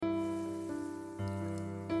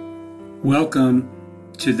Welcome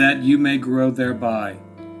to That You May Grow Thereby,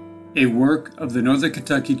 a work of the Northern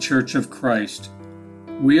Kentucky Church of Christ.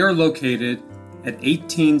 We are located at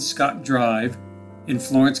 18 Scott Drive in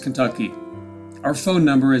Florence, Kentucky. Our phone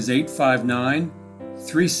number is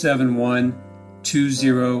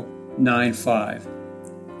 859-371-2095.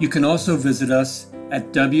 You can also visit us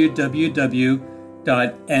at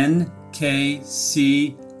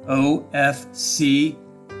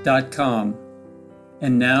www.nkcofc.com.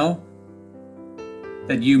 And now,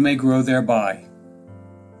 that you may grow thereby.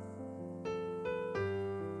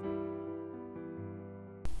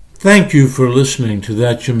 Thank you for listening to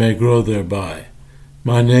That You May Grow Thereby.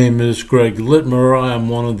 My name is Greg Littmer. I am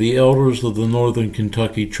one of the elders of the Northern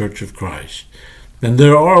Kentucky Church of Christ. And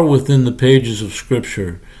there are within the pages of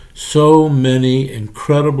Scripture so many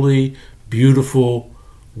incredibly beautiful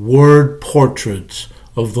word portraits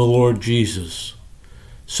of the Lord Jesus.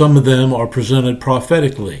 Some of them are presented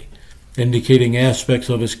prophetically, indicating aspects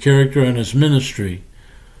of his character and his ministry,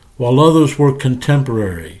 while others were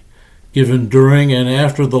contemporary, given during and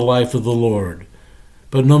after the life of the Lord.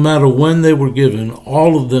 But no matter when they were given,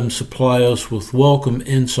 all of them supply us with welcome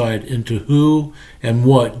insight into who and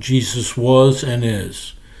what Jesus was and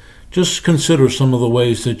is. Just consider some of the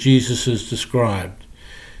ways that Jesus is described.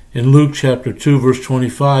 In Luke chapter 2, verse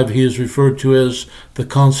 25, he is referred to as the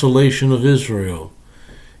consolation of Israel.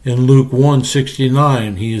 In Luke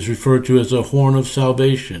 1:69, he is referred to as a horn of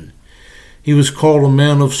salvation. He was called a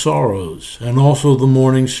man of sorrows and also the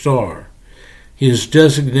morning star. He is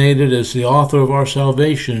designated as the author of our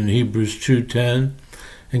salvation in Hebrews 2:10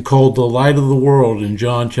 and called the light of the world in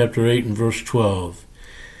John chapter 8 and verse 12.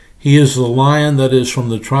 He is the lion that is from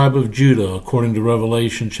the tribe of Judah according to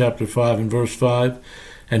Revelation chapter 5 and verse 5,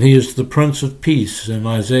 and he is the Prince of Peace in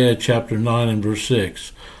Isaiah chapter 9 and verse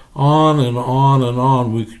 6. On and on and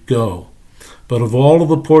on we could go. But of all of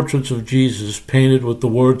the portraits of Jesus painted with the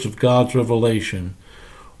words of God's revelation,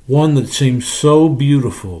 one that seems so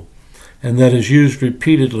beautiful and that is used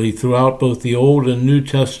repeatedly throughout both the Old and New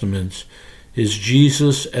Testaments is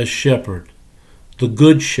Jesus as shepherd, the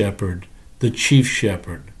Good Shepherd, the chief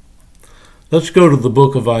shepherd. Let's go to the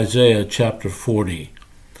book of Isaiah chapter 40.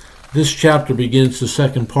 This chapter begins the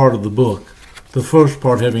second part of the book, the first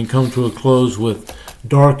part having come to a close with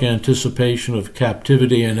dark anticipation of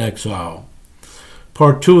captivity and exile.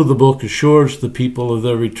 Part 2 of the book assures the people of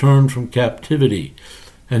their return from captivity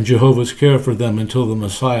and Jehovah's care for them until the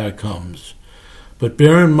Messiah comes. But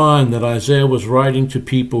bear in mind that Isaiah was writing to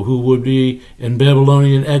people who would be in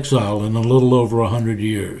Babylonian exile in a little over 100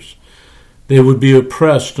 years. They would be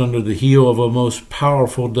oppressed under the heel of a most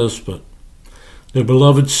powerful despot. Their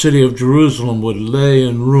beloved city of Jerusalem would lay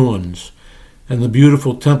in ruins, and the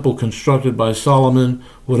beautiful temple constructed by Solomon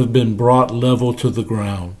would have been brought level to the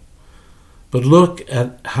ground. But look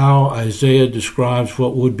at how Isaiah describes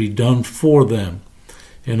what would be done for them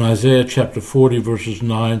in Isaiah chapter 40, verses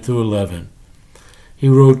 9 through 11. He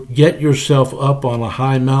wrote, "Get yourself up on a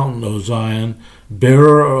high mountain, O Zion,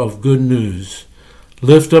 bearer of good news.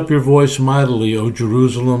 Lift up your voice mightily, O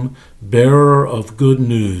Jerusalem, bearer of good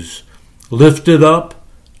news. Lift it up,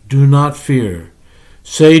 do not fear.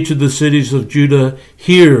 Say to the cities of Judah,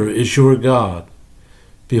 here is your God.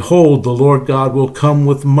 Behold, the Lord God will come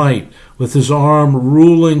with might, with his arm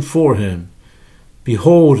ruling for him.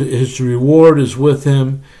 Behold, his reward is with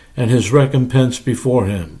him, and his recompense before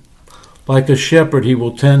him. Like a shepherd he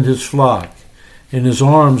will tend his flock. In his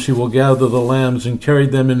arms he will gather the lambs and carry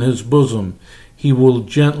them in his bosom. He will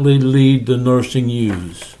gently lead the nursing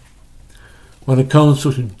ewes." When it comes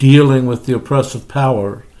to dealing with the oppressive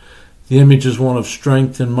power, the image is one of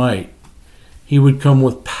strength and might. He would come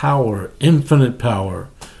with power, infinite power,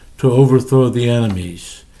 to overthrow the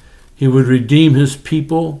enemies. He would redeem his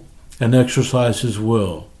people and exercise his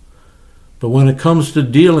will. But when it comes to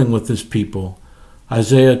dealing with his people,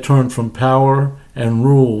 Isaiah turned from power and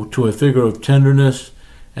rule to a figure of tenderness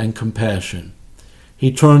and compassion.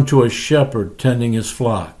 He turned to a shepherd tending his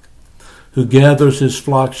flock, who gathers his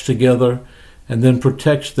flocks together and then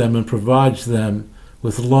protects them and provides them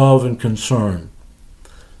with love and concern.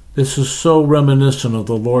 This is so reminiscent of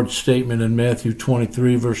the Lord's statement in Matthew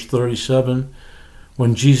 23, verse 37,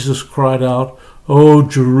 when Jesus cried out, "O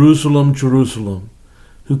Jerusalem, Jerusalem,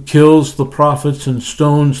 who kills the prophets and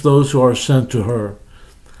stones those who are sent to her.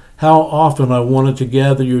 How often I wanted to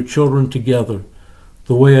gather your children together,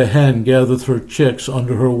 the way a hen gathereth her chicks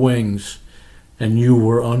under her wings, and you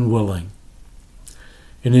were unwilling."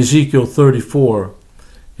 In Ezekiel 34,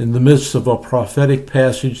 in the midst of a prophetic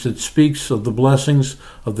passage that speaks of the blessings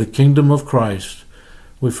of the kingdom of Christ,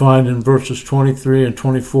 we find in verses 23 and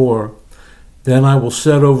 24, "Then I will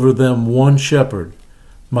set over them one shepherd,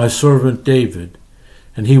 my servant David,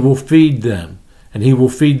 and he will feed them, and he will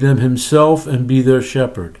feed them himself and be their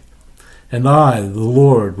shepherd. And I, the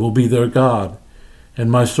Lord, will be their God, and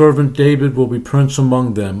my servant David will be prince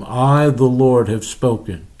among them. I, the Lord, have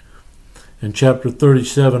spoken. In chapter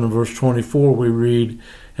 37 and verse 24 we read,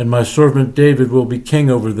 and my servant David will be king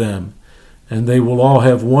over them, and they will all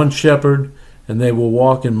have one shepherd, and they will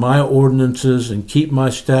walk in my ordinances and keep my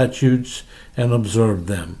statutes and observe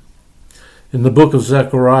them. In the book of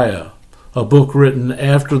Zechariah, a book written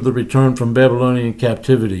after the return from Babylonian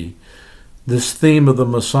captivity, this theme of the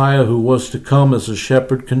Messiah who was to come as a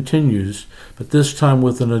shepherd continues, but this time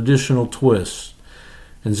with an additional twist.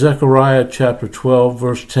 In Zechariah chapter 12,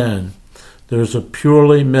 verse 10, there is a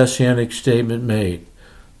purely messianic statement made.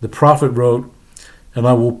 The prophet wrote, and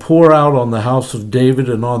I will pour out on the house of David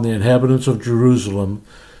and on the inhabitants of Jerusalem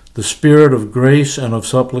the spirit of grace and of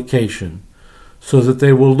supplication, so that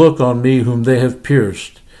they will look on me whom they have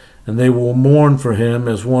pierced, and they will mourn for him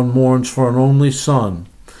as one mourns for an only son,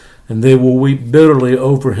 and they will weep bitterly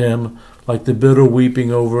over him like the bitter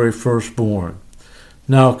weeping over a firstborn.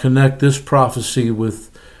 Now connect this prophecy with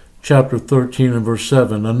chapter 13 and verse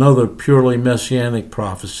 7, another purely messianic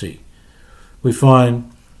prophecy. We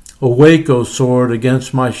find, awake, O sword,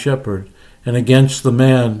 against my shepherd, and against the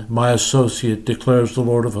man, my associate, declares the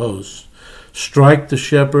Lord of hosts. Strike the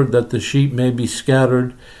shepherd, that the sheep may be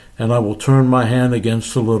scattered, and I will turn my hand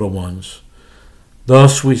against the little ones.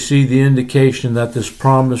 Thus we see the indication that this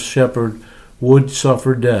promised shepherd would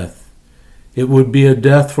suffer death. It would be a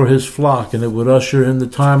death for his flock, and it would usher in the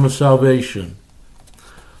time of salvation.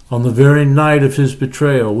 On the very night of his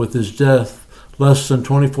betrayal, with his death less than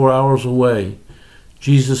 24 hours away,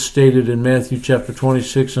 Jesus stated in Matthew chapter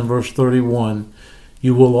 26 and verse 31,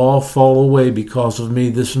 you will all fall away because of me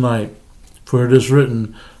this night. For it is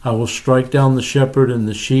written, I will strike down the shepherd, and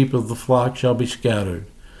the sheep of the flock shall be scattered.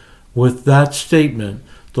 With that statement,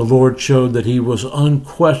 the Lord showed that he was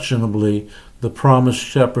unquestionably the promised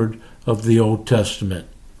shepherd of the Old Testament.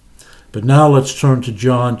 But now let's turn to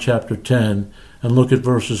John chapter 10 and look at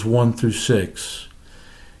verses 1 through 6.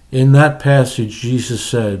 In that passage, Jesus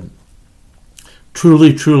said,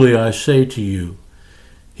 truly, truly, I say to you,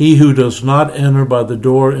 he who does not enter by the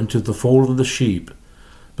door into the fold of the sheep,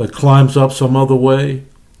 but climbs up some other way,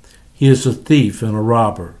 he is a thief and a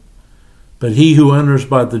robber. But he who enters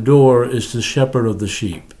by the door is the shepherd of the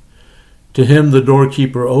sheep. To him the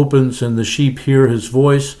doorkeeper opens, and the sheep hear his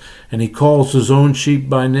voice, and he calls his own sheep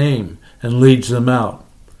by name and leads them out.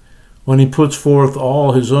 When he puts forth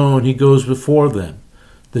all his own, he goes before them.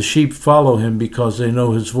 The sheep follow him because they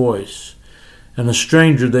know his voice. And a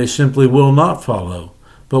stranger they simply will not follow,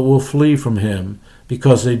 but will flee from him,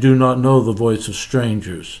 because they do not know the voice of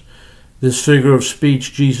strangers. This figure of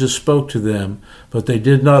speech Jesus spoke to them, but they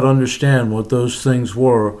did not understand what those things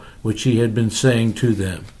were which he had been saying to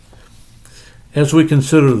them. As we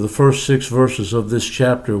consider the first 6 verses of this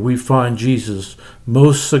chapter, we find Jesus,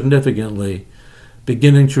 most significantly,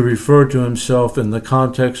 beginning to refer to himself in the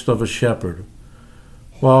context of a shepherd.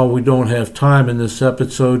 While we don't have time in this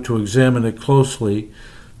episode to examine it closely,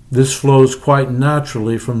 this flows quite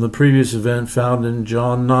naturally from the previous event found in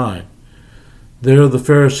John 9. There the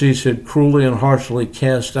Pharisees had cruelly and harshly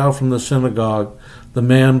cast out from the synagogue the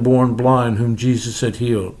man born blind whom Jesus had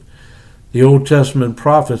healed. The Old Testament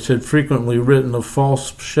prophets had frequently written of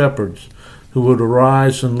false shepherds who would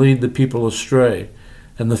arise and lead the people astray,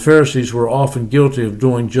 and the Pharisees were often guilty of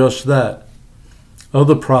doing just that.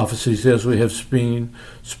 Other prophecies, as we have seen,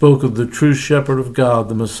 spoke of the true shepherd of God,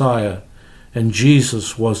 the Messiah, and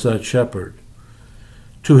Jesus was that shepherd.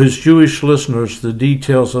 To his Jewish listeners, the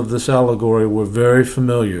details of this allegory were very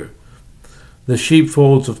familiar. The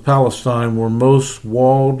sheepfolds of Palestine were most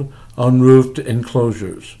walled, unroofed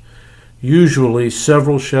enclosures. Usually,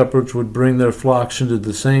 several shepherds would bring their flocks into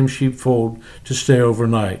the same sheepfold to stay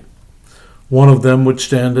overnight. One of them would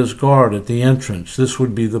stand as guard at the entrance. This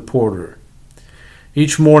would be the porter.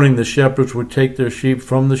 Each morning, the shepherds would take their sheep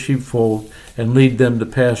from the sheepfold and lead them to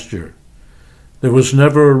pasture. There was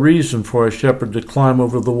never a reason for a shepherd to climb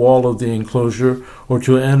over the wall of the enclosure or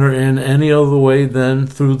to enter in any other way than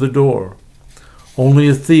through the door. Only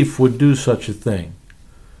a thief would do such a thing.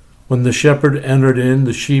 When the shepherd entered in,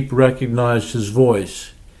 the sheep recognized his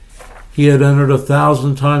voice. He had entered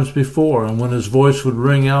 1,000 times before, and when his voice would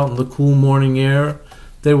ring out in the cool morning air,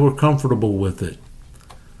 they were comfortable with it.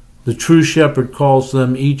 The true shepherd calls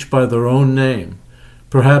them each by their own name,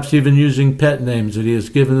 perhaps even using pet names that he has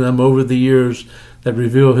given them over the years that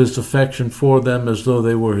reveal his affection for them as though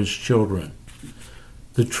they were his children.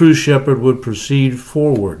 The true shepherd would proceed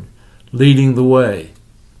forward, leading the way.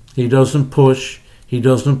 He doesn't push, he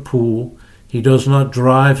doesn't pull, He does not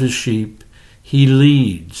drive his sheep. He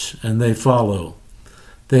leads, and they follow.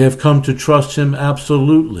 They have come to trust him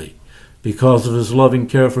absolutely because of his loving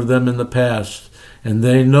care for them in the past, and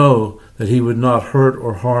they know that he would not hurt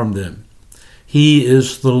or harm them. He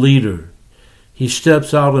is the leader. He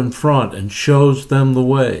steps out in front and shows them the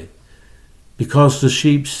way. Because the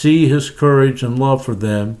sheep see his courage and love for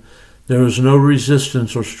them, there is no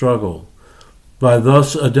resistance or struggle. By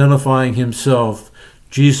thus identifying himself,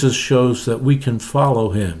 Jesus shows that we can follow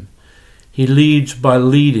him. He leads by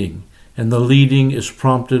leading, and the leading is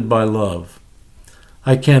prompted by love.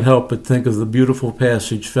 I can't help but think of the beautiful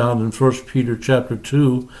passage found in 1 Peter chapter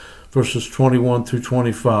 2, verses 21 through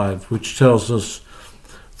 25, which tells us,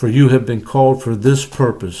 "For you have been called for this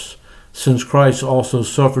purpose, since Christ also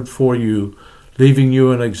suffered for you, leaving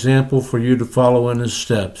you an example for you to follow in his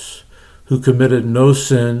steps, who committed no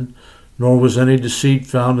sin, nor was any deceit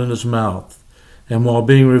found in his mouth. And while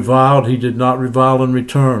being reviled, he did not revile in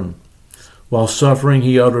return. While suffering,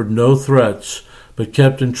 he uttered no threats, but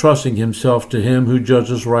kept entrusting himself to him who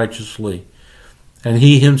judges righteously. And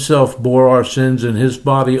he himself bore our sins in his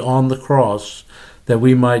body on the cross, that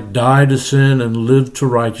we might die to sin and live to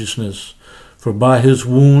righteousness. For by his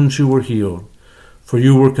wounds you were healed. For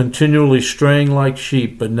you were continually straying like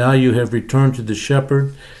sheep, but now you have returned to the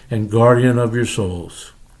shepherd and guardian of your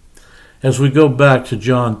souls." As we go back to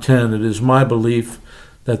John 10, it is my belief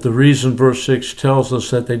that the reason verse 6 tells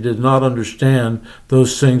us that they did not understand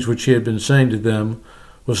those things which he had been saying to them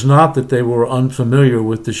was not that they were unfamiliar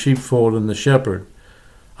with the sheepfold and the shepherd.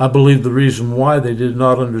 I believe the reason why they did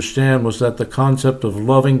not understand was that the concept of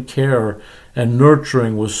loving care and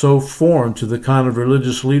nurturing was so foreign to the kind of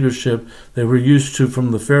religious leadership they were used to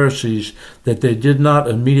from the Pharisees that they did not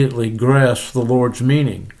immediately grasp the Lord's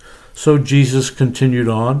meaning. So Jesus continued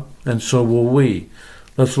on, and so will we.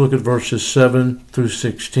 Let's look at verses 7 through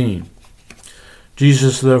 16.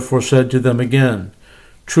 Jesus therefore said to them again,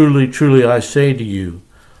 "Truly, truly, I say to you,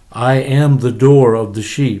 I am the door of the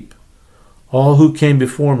sheep. All who came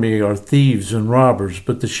before me are thieves and robbers,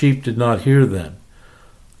 but the sheep did not hear them.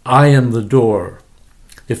 I am the door.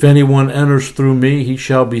 If anyone enters through me, he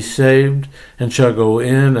shall be saved, and shall go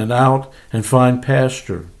in and out and find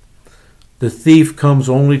pasture. The thief comes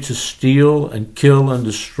only to steal and kill and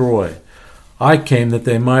destroy. I came that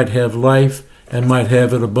they might have life and might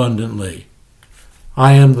have it abundantly.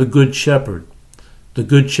 I am the good shepherd. The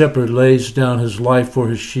good shepherd lays down his life for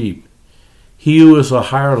his sheep. He who is a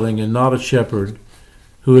hireling and not a shepherd,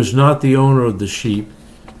 who is not the owner of the sheep,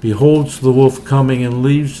 beholds the wolf coming and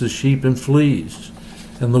leaves the sheep and flees,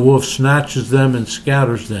 and the wolf snatches them and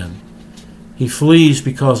scatters them. He flees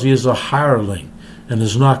because he is a hireling and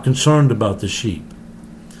is not concerned about the sheep.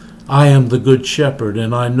 I am the good shepherd,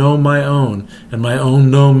 and I know my own, and my own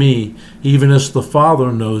know me, even as the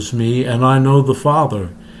Father knows me, and I know the Father,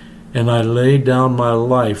 and I lay down my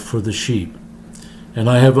life for the sheep. And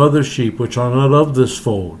I have other sheep which are not of this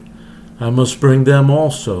fold. I must bring them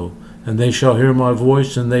also, and they shall hear my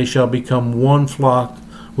voice, and they shall become one flock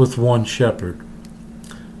with one shepherd."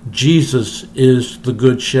 Jesus is the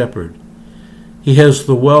good shepherd. He has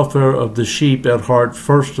the welfare of the sheep at heart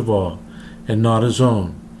first of all, and not his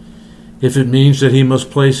own. If it means that he must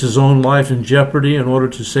place his own life in jeopardy in order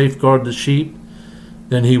to safeguard the sheep,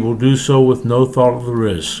 then he will do so with no thought of the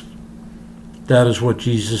risk. That is what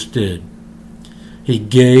Jesus did. He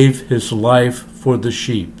gave his life for the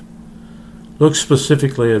sheep. Look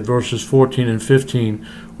specifically at verses 14 and 15,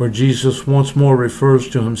 where Jesus once more refers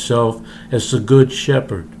to himself as the Good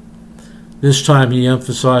Shepherd. This time he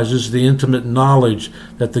emphasizes the intimate knowledge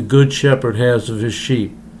that the Good Shepherd has of his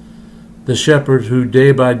sheep. The shepherd who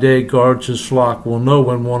day by day guards his flock will know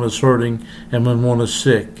when one is hurting and when one is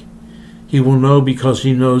sick. He will know because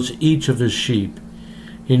he knows each of his sheep.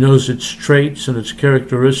 He knows its traits and its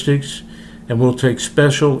characteristics, and will take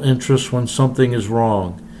special interest when something is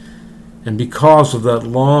wrong. And because of that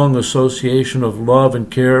long association of love and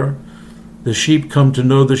care, the sheep come to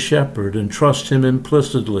know the shepherd and trust him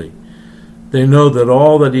implicitly. They know that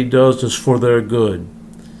all that he does is for their good.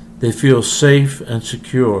 They feel safe and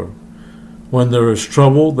secure. When there is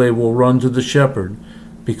trouble, they will run to the shepherd,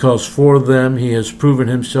 because for them he has proven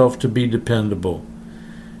himself to be dependable.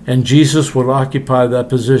 And Jesus would occupy that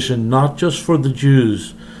position not just for the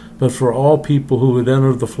Jews, but for all people who would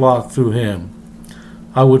enter the flock through him.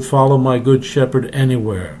 I would follow my good shepherd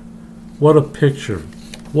anywhere. What a picture.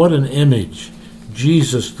 What an image.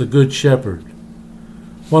 Jesus, the good shepherd.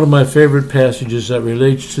 One of my favorite passages that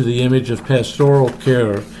relates to the image of pastoral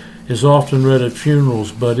care is often read at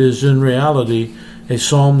funerals, but is in reality a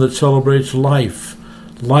psalm that celebrates life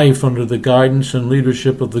under the guidance and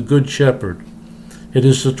leadership of the Good Shepherd. It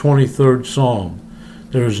is the 23rd Psalm.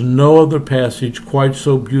 There is no other passage quite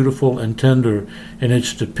so beautiful and tender in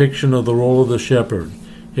its depiction of the role of the shepherd.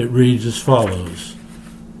 It reads as follows: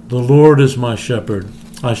 "The Lord is my shepherd,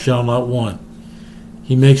 I shall not want.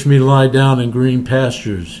 He makes me lie down in green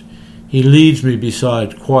pastures. He leads me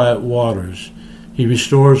beside quiet waters. He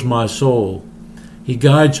restores my soul. He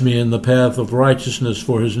guides me in the path of righteousness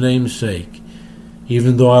for his name's sake.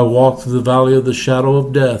 Even though I walk through the valley of the shadow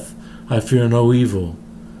of death, I fear no evil.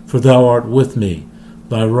 For thou art with me.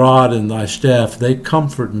 Thy rod and thy staff, they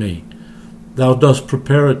comfort me. Thou dost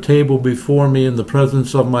prepare a table before me in the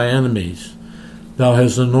presence of my enemies. Thou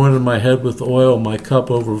hast anointed my head with oil, my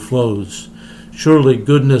cup overflows. Surely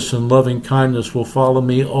goodness and loving kindness will follow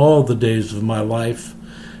me all the days of my life,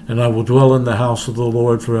 and I will dwell in the house of the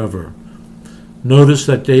Lord forever." Notice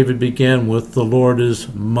that David began with, "The Lord is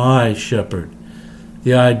my shepherd."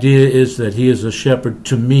 The idea is that he is a shepherd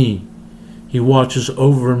to me. He watches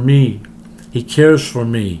over me. He cares for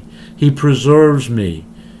me. He preserves me.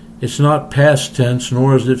 It's not past tense,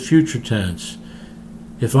 nor is it future tense.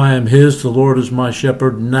 If I am his, the Lord is my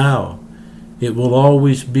shepherd now. It will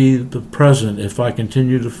always be the present if I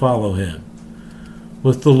continue to follow him.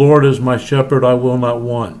 With the Lord as my shepherd, I will not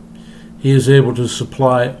want. He is able to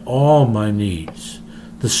supply all my needs.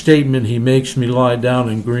 The statement, "He makes me lie down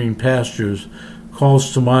in green pastures,"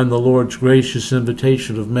 calls to mind the Lord's gracious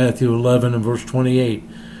invitation of Matthew 11 and verse 28,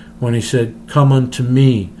 when he said, "Come unto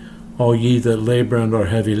me, all ye that labor and are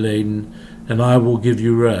heavy laden, and I will give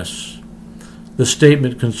you rest." The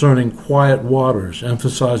statement concerning quiet waters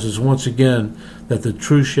emphasizes once again that the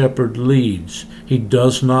true shepherd leads. He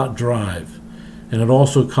does not drive. And it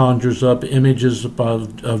also conjures up images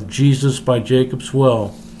of Jesus by Jacob's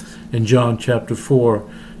well in John chapter 4,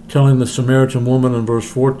 telling the Samaritan woman in verse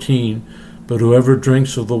 14, "But whoever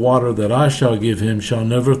drinks of the water that I shall give him shall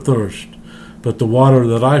never thirst, but the water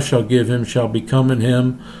that I shall give him shall become in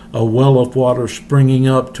him a well of water springing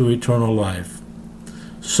up to eternal life."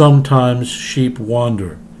 Sometimes sheep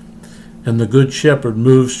wander, and the Good Shepherd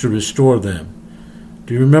moves to restore them.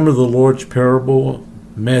 Do you remember the Lord's parable,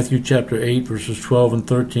 Matthew chapter 8, verses 12 and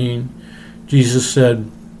 13? Jesus said,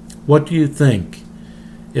 "What do you think?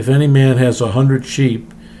 If any man has 100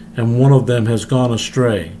 sheep, and one of them has gone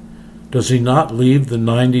astray, does he not leave the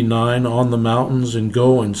 99 on the mountains and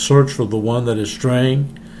go and search for the one that is straying?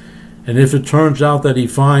 And if it turns out that he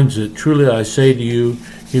finds it, truly I say to you,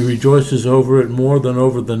 he rejoices over it more than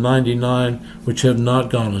over the 99 which have not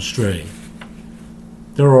gone astray."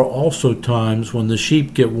 There are also times when the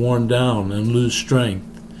sheep get worn down and lose strength.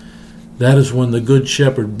 That is when the Good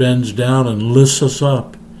Shepherd bends down and lifts us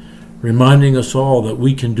up, reminding us all that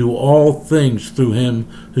we can do all things through him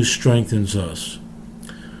who strengthens us.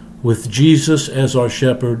 With Jesus as our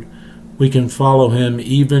shepherd, we can follow him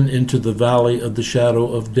even into the valley of the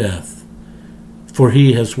shadow of death, for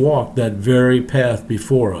he has walked that very path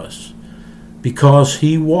before us. Because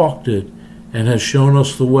he walked it and has shown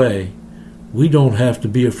us the way, we don't have to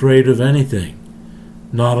be afraid of anything,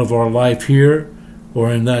 not of our life here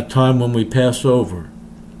or in that time when we pass over.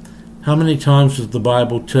 How many times does the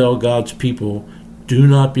Bible tell God's people, "Do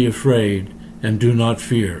not be afraid and do not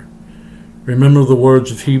fear"? Remember the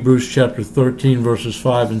words of Hebrews chapter 13, verses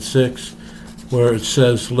 5 and 6, where it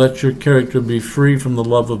says, "Let your character be free from the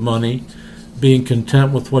love of money, being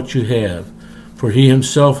content with what you have. For he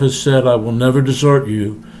himself has said, I will never desert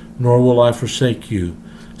you, nor will I forsake you."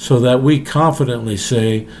 So that we confidently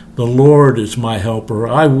say, "The Lord is my helper.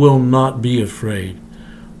 I will not be afraid.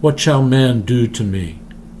 What shall man do to me?"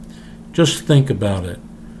 Just think about it.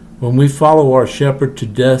 When we follow our shepherd to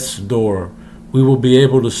death's door, we will be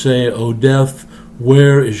able to say, "O death,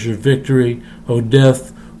 where is your victory? O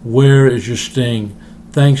death, where is your sting?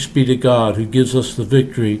 Thanks be to God who gives us the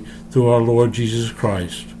victory through our Lord Jesus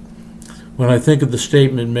Christ." When I think of the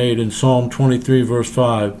statement made in Psalm 23, verse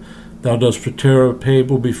 5, "Thou dost prepare a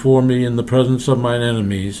table before me in the presence of mine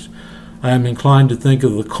enemies," I am inclined to think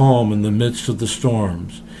of the calm in the midst of the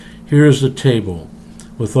storms. Here is the table,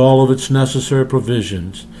 with all of its necessary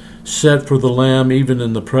provisions, set for the Lamb even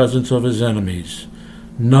in the presence of his enemies.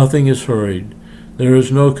 Nothing is hurried. There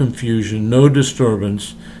is no confusion, no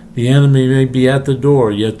disturbance. The enemy may be at the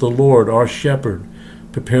door, yet the Lord, our shepherd,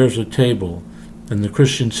 prepares a table, and the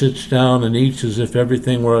Christian sits down and eats as if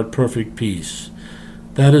everything were at perfect peace.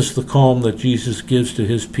 That is the calm that Jesus gives to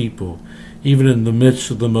his people, even in the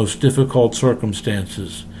midst of the most difficult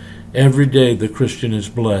circumstances. Every day the Christian is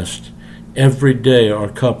blessed. Every day our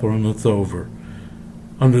cup runneth over.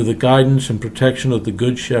 Under the guidance and protection of the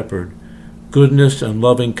Good Shepherd, goodness and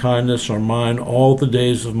loving kindness are mine all the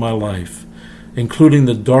days of my life, including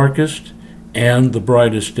the darkest and the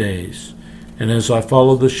brightest days. And as I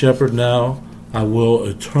follow the shepherd now, I will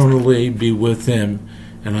eternally be with him,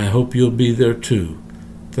 and I hope you'll be there too.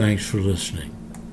 Thanks for listening.